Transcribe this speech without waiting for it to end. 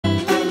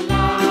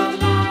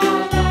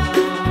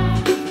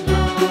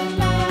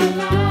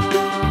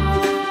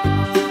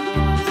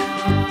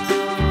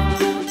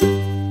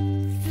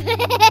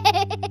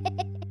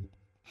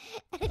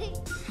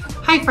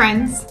Hi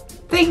friends,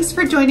 thanks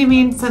for joining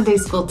me in Sunday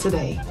school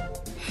today.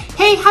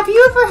 Hey, have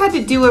you ever had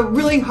to do a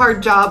really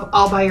hard job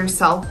all by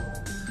yourself?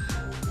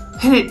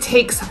 And it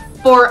takes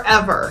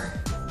forever.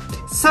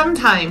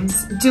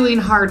 Sometimes doing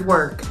hard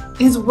work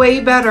is way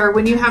better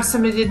when you have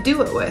somebody to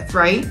do it with,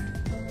 right?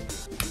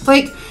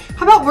 Like,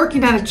 how about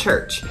working at a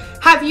church?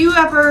 Have you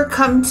ever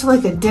come to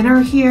like a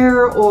dinner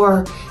here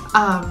or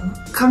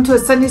come to a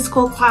Sunday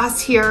school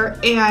class here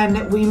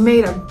and we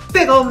made a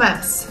big old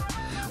mess?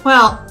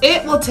 Well,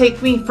 it will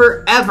take me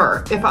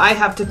forever if I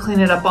have to clean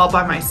it up all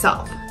by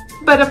myself.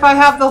 But if I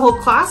have the whole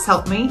class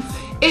help me,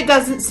 it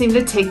doesn't seem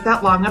to take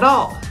that long at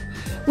all.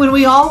 When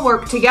we all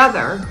work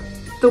together,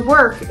 the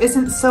work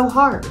isn't so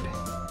hard.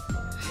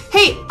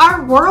 Hey,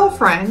 our rural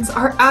friends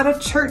are at a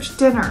church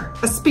dinner,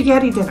 a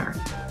spaghetti dinner.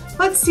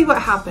 Let's see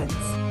what happens.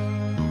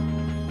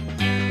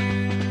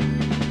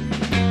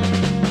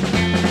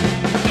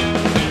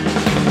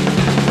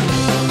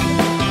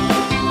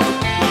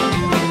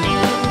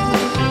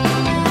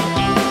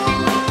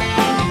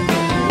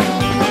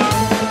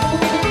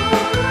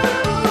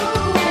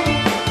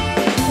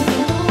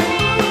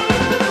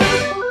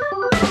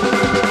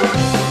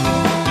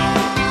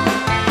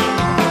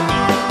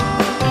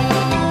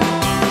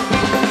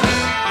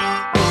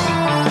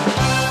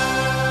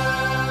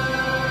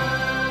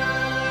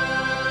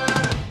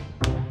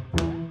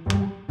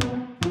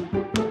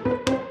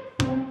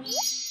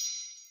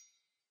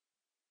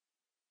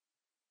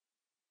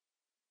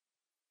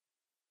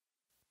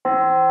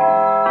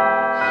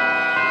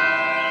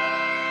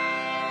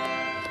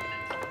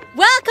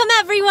 Welcome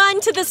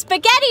everyone to the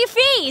spaghetti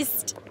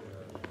feast!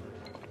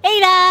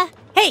 Ada!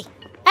 Hey,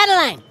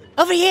 Adeline,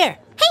 over here.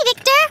 Hey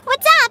Victor,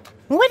 what's up?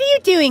 What are you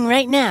doing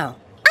right now?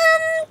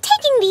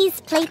 Taking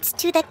these plates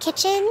to the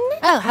kitchen.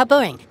 Oh, how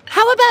boring.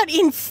 How about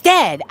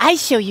instead I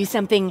show you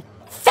something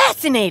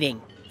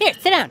fascinating? Here,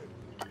 sit down.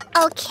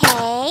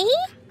 Okay.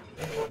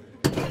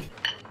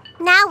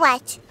 Now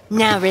what?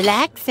 Now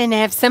relax and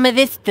have some of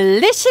this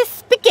delicious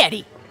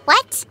spaghetti.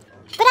 What?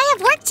 But I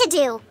have work to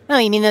do. Oh,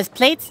 you mean those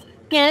plates?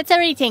 Yeah, it's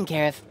already taken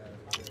care of.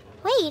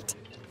 Wait,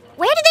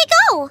 where did they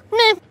go?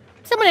 Nah,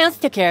 someone else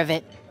took care of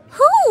it.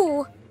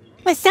 Who?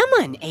 Well,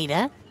 someone,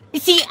 Ada. You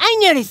see, I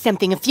noticed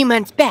something a few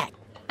months back.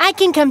 I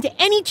can come to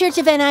any church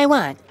event I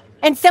want,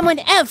 and someone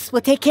else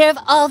will take care of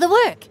all the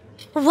work.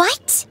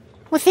 What?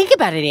 Well, think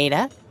about it,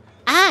 Ada.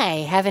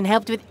 I haven't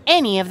helped with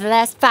any of the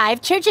last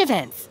 5 church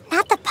events.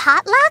 Not the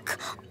potluck?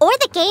 Or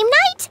the game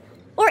night?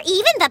 Or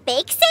even the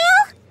bake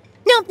sale?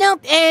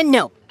 Nope, and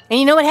no. And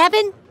you know what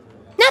happened?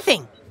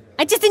 Nothing.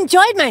 I just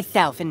enjoyed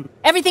myself, and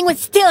everything was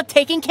still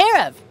taken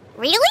care of.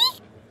 Really?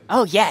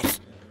 Oh, yes.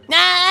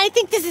 I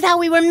think this is how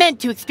we were meant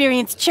to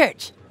experience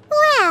church.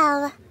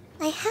 Well,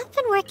 I have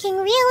been working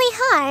really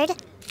hard.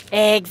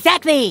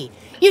 Exactly.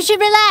 You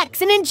should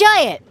relax and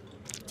enjoy it.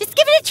 Just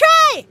give it a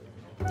try.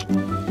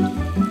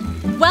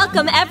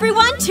 Welcome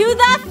everyone to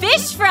the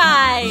fish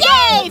fry!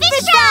 Yay,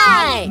 fish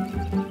fry!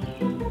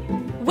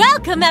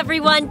 Welcome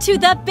everyone to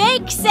the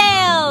bake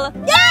sale!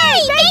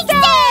 Yay, bake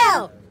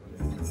sale!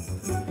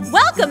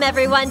 Welcome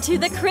everyone to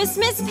the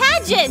Christmas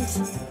pageant!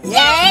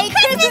 Yay,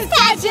 Christmas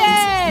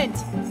pageant!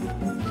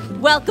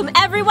 Welcome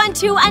everyone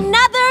to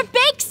another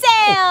bake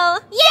sale!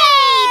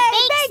 Yay,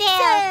 bake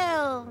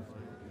sale!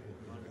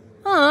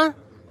 Aw,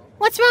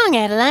 what's wrong,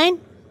 Adeline?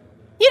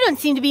 You don't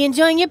seem to be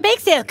enjoying your bake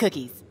sale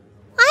cookies.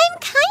 I'm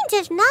kind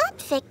of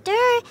not, Victor.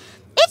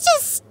 It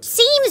just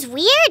seems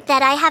weird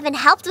that I haven't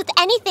helped with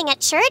anything at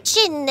church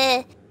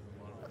in,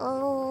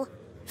 4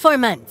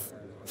 months.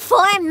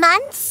 4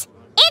 months?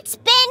 It's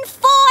been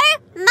 4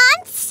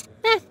 months?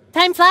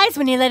 Time flies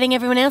when you're letting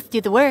everyone else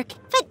do the work.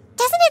 But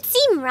doesn't it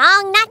seem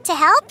wrong not to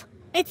help?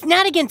 It's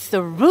not against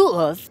the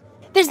rules.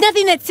 There's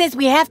nothing that says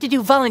we have to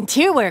do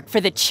volunteer work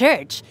for the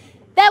church.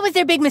 That was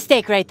their big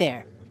mistake right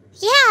there.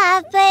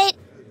 Yeah, but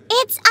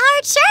it's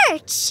our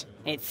church.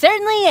 It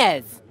certainly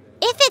is.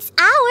 If it's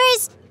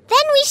ours,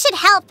 then we should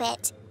help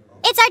it.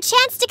 It's our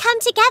chance to come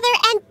together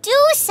and do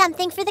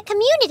something for the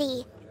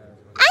community.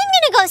 I'm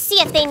gonna go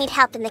see if they need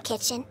help in the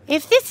kitchen.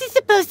 If this is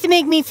supposed to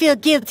make me feel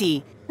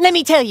guilty, let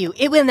me tell you,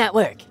 it will not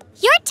work.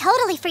 You're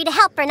totally free to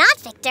help or not,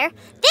 Victor.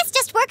 This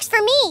just works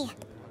for me.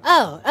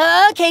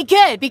 Oh, okay,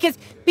 good. Because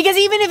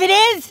even if it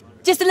is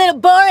just a little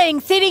boring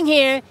sitting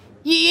here,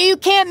 you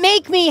can't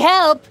make me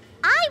help.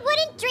 I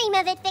wouldn't dream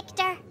of it,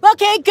 Victor.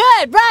 Okay,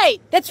 good, right.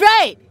 That's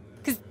right.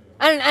 Because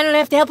I don't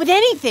have to help with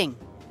anything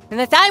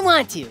unless I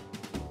want to.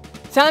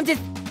 So I'm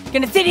just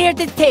gonna sit here at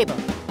this table,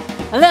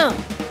 alone,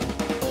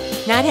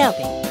 not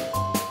helping.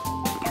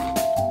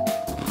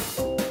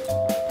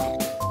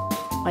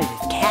 What is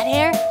this, cat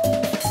hair?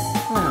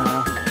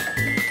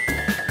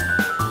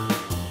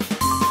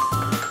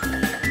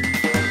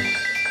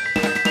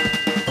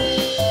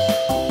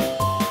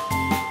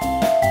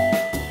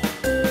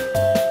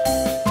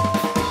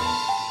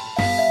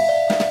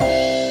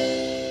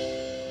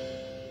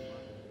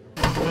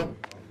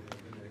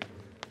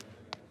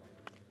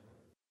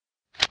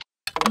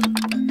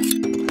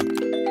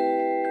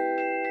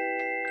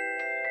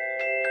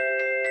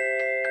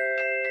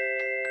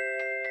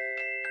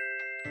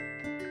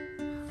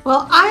 Oh.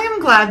 Well, I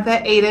am glad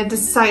that Ada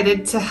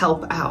decided to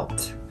help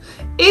out.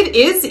 It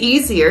is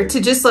easier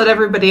to just let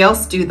everybody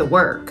else do the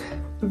work,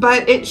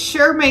 but it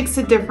sure makes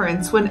a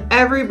difference when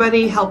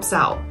everybody helps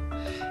out.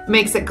 It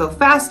makes it go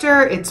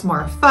faster, it's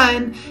more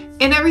fun,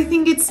 and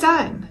everything gets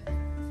done.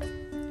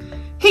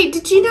 Hey,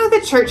 did you know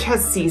the church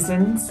has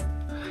seasons?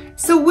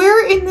 So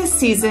we're in this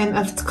season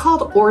of, it's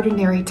called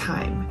ordinary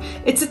time.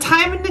 It's a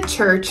time in the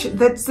church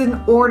that's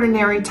an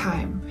ordinary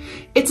time.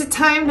 It's a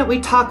time that we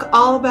talk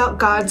all about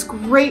God's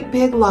great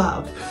big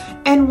love.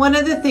 And one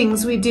of the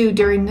things we do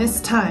during this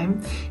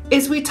time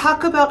is we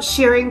talk about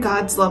sharing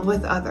God's love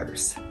with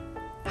others.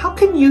 How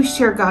can you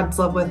share God's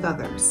love with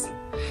others?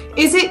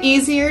 Is it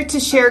easier to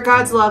share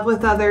God's love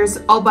with others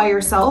all by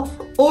yourself?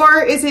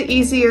 Or is it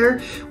easier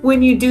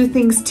when you do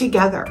things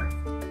together?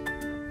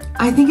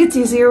 I think it's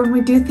easier when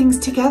we do things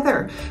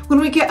together, when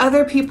we get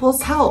other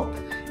people's help.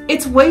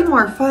 It's way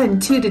more fun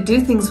too to do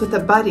things with a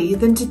buddy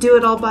than to do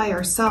it all by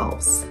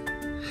ourselves.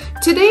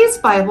 Today's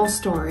Bible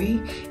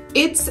story,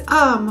 it's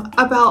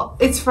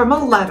from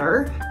a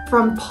letter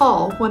from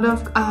Paul, one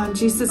of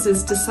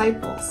Jesus's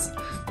disciples.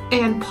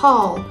 And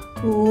Paul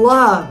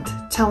loved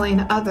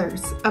telling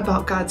others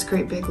about God's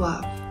great big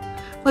love.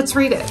 Let's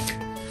read it.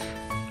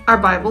 Our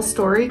Bible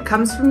story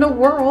comes from the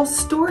World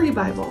Story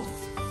Bible.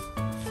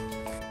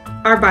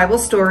 Our Bible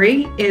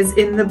story is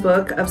in the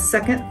book of 2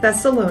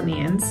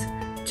 Thessalonians,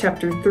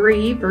 chapter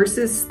 3,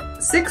 verses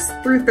 6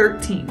 through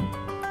 13.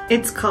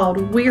 It's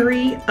called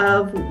Weary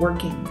of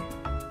Working.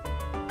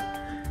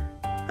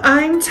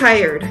 I'm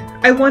tired.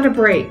 I want a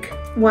break,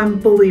 one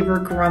believer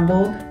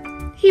grumbled.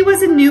 He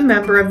was a new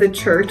member of the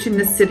church in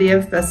the city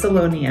of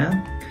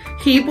Thessalonia.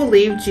 He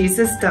believed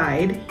Jesus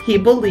died, he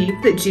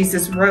believed that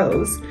Jesus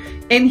rose,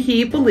 and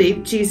he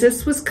believed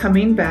Jesus was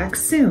coming back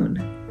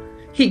soon.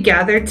 He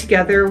gathered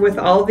together with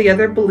all the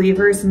other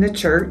believers in the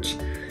church.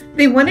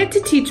 They wanted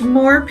to teach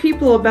more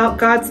people about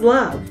God's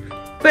love,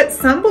 but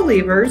some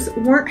believers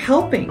weren't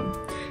helping.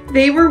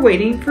 They were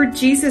waiting for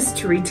Jesus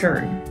to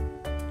return.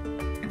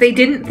 They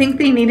didn't think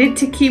they needed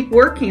to keep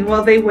working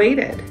while they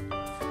waited.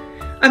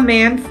 A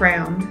man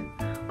frowned.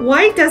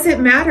 Why does it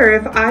matter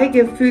if I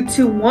give food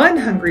to one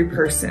hungry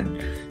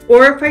person,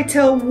 or if I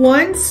tell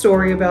one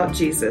story about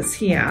Jesus?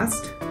 He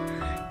asked.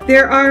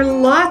 There are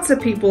lots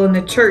of people in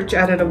the church,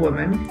 added a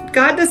woman.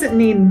 God doesn't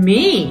need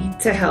me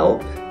to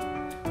help.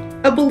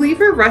 A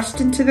believer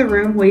rushed into the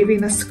room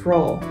waving a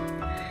scroll.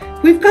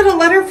 We've got a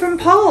letter from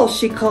Paul,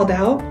 she called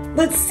out.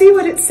 Let's see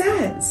what it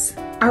says.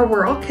 Our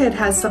world kid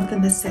has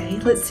something to say.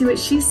 Let's see what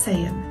she's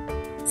saying.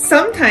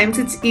 Sometimes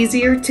it's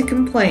easier to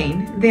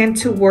complain than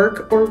to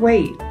work or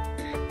wait,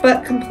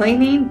 but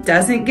complaining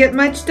doesn't get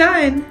much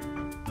done.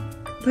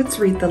 Let's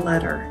read the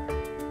letter.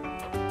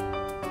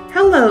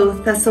 Hello,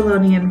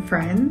 Thessalonian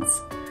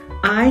friends.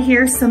 I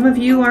hear some of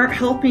you aren't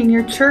helping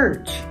your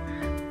church.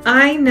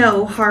 I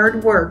know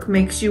hard work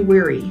makes you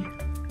weary.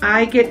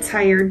 I get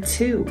tired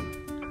too.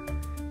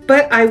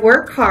 But I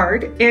work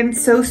hard, and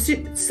so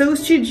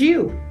should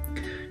you.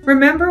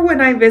 Remember when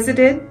I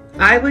visited?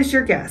 I was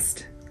your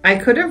guest. I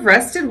could have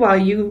rested while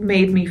you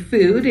made me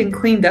food and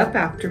cleaned up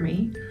after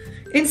me.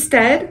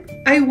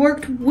 Instead, I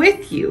worked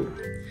with you.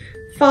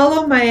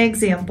 Follow my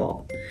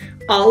example.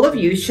 All of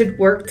you should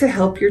work to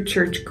help your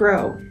church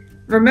grow.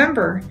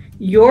 Remember,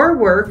 your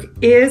work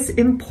is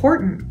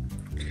important.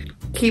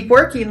 Keep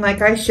working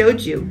like I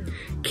showed you.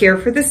 Care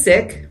for the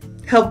sick,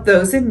 help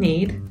those in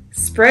need,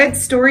 spread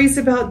stories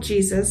about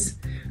Jesus,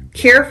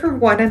 care for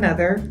one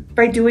another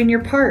by doing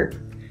your part.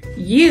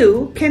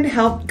 You can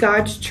help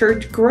God's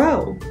church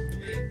grow.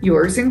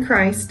 Yours in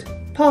Christ,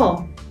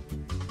 Paul.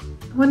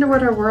 I wonder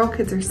what our world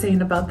kids are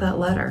saying about that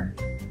letter.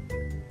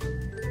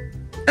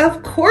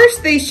 Of course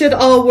they should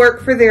all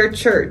work for their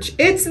church.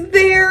 It's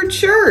their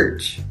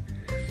church.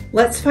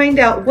 Let's find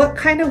out what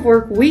kind of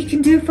work we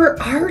can do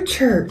for our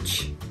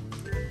church.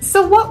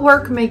 So what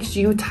work makes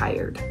you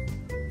tired?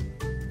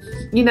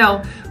 You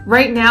know,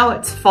 right now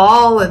it's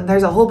fall and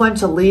there's a whole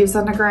bunch of leaves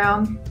on the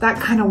ground. That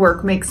kind of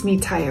work makes me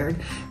tired.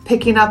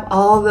 Picking up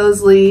all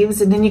those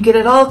leaves and then you get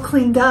it all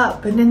cleaned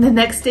up and then the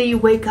next day you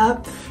wake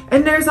up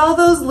and there's all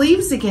those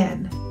leaves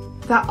again.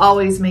 That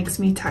always makes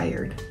me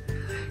tired.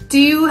 Do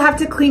you have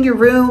to clean your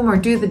room or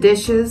do the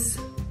dishes?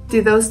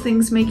 Do those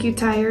things make you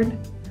tired?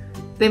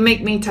 They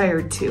make me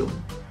tired too.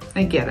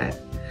 I get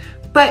it.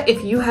 But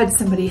if you had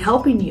somebody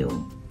helping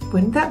you,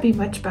 wouldn't that be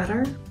much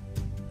better?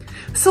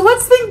 So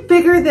let's think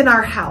bigger than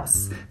our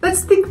house.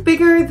 Let's think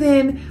bigger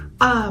than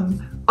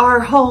our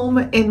home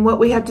and what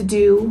we have to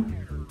do.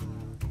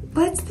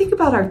 Let's think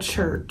about our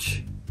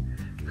church.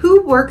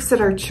 Who works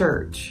at our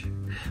church?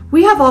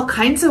 We have all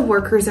kinds of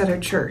workers at our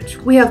church.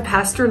 We have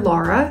Pastor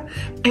Laura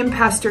and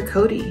Pastor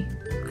Cody.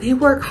 They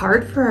work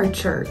hard for our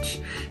church.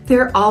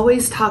 They're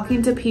always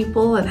talking to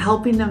people and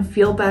helping them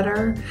feel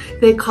better.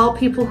 They call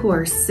people who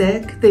are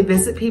sick. They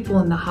visit people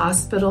in the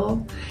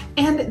hospital.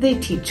 And they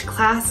teach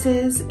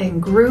classes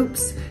and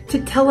groups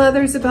to tell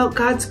others about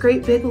God's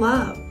great big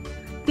love.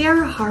 They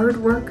are hard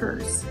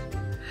workers.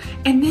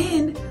 And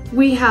then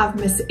We have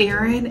Miss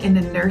Erin in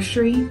the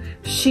nursery.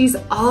 She's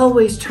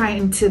always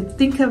trying to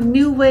think of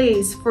new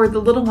ways for the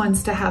little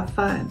ones to have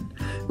fun.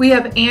 We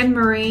have Anne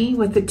Marie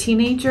with the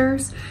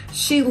teenagers.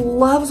 She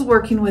loves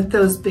working with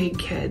those big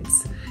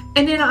kids.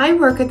 And then I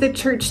work at the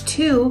church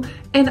too,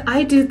 and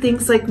I do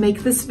things like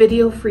make this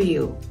video for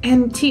you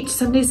and teach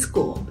Sunday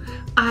school.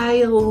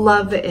 I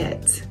love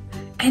it.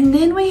 And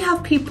then we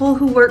have people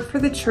who work for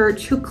the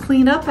church who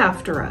clean up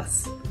after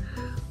us.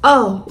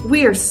 Oh,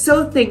 we are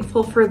so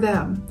thankful for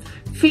them.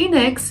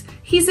 Phoenix,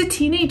 he's a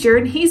teenager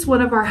and he's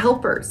one of our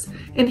helpers,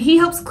 and he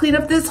helps clean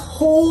up this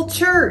whole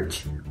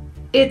church.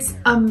 It's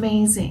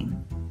amazing.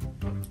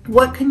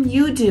 What can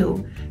you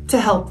do to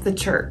help the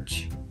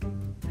church?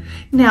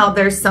 Now,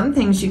 there's some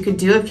things you could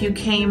do if you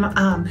came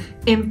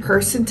in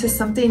person to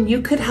something.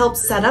 You could help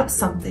set up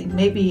something,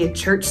 maybe a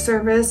church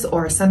service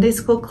or a Sunday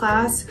school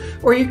class,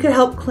 or you could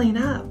help clean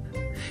up.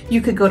 You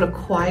could go to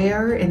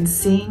choir and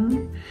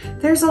sing.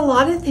 There's a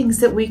lot of things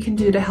that we can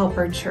do to help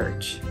our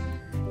church.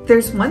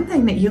 There's one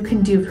thing that you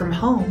can do from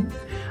home.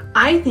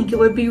 I think it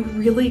would be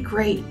really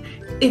great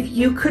if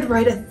you could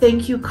write a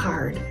thank you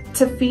card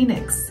to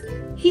Phoenix.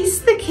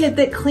 He's the kid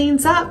that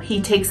cleans up. He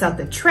takes out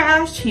the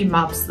trash, he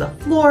mops the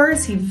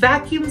floors, he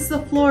vacuums the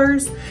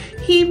floors.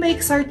 He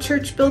makes our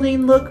church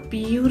building look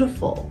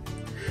beautiful.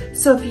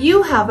 So if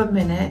you have a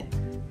minute,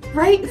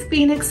 write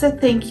Phoenix a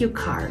thank you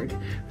card.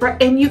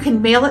 And you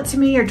can mail it to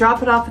me or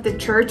drop it off at the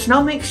church, and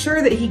I'll make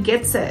sure that he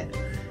gets it.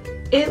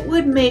 It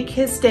would make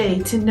his day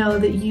to know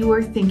that you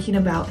are thinking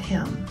about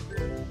him.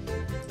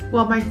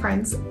 Well, my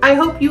friends, I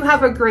hope you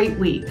have a great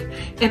week,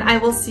 and I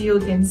will see you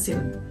again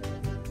soon.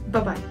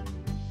 Bye-bye.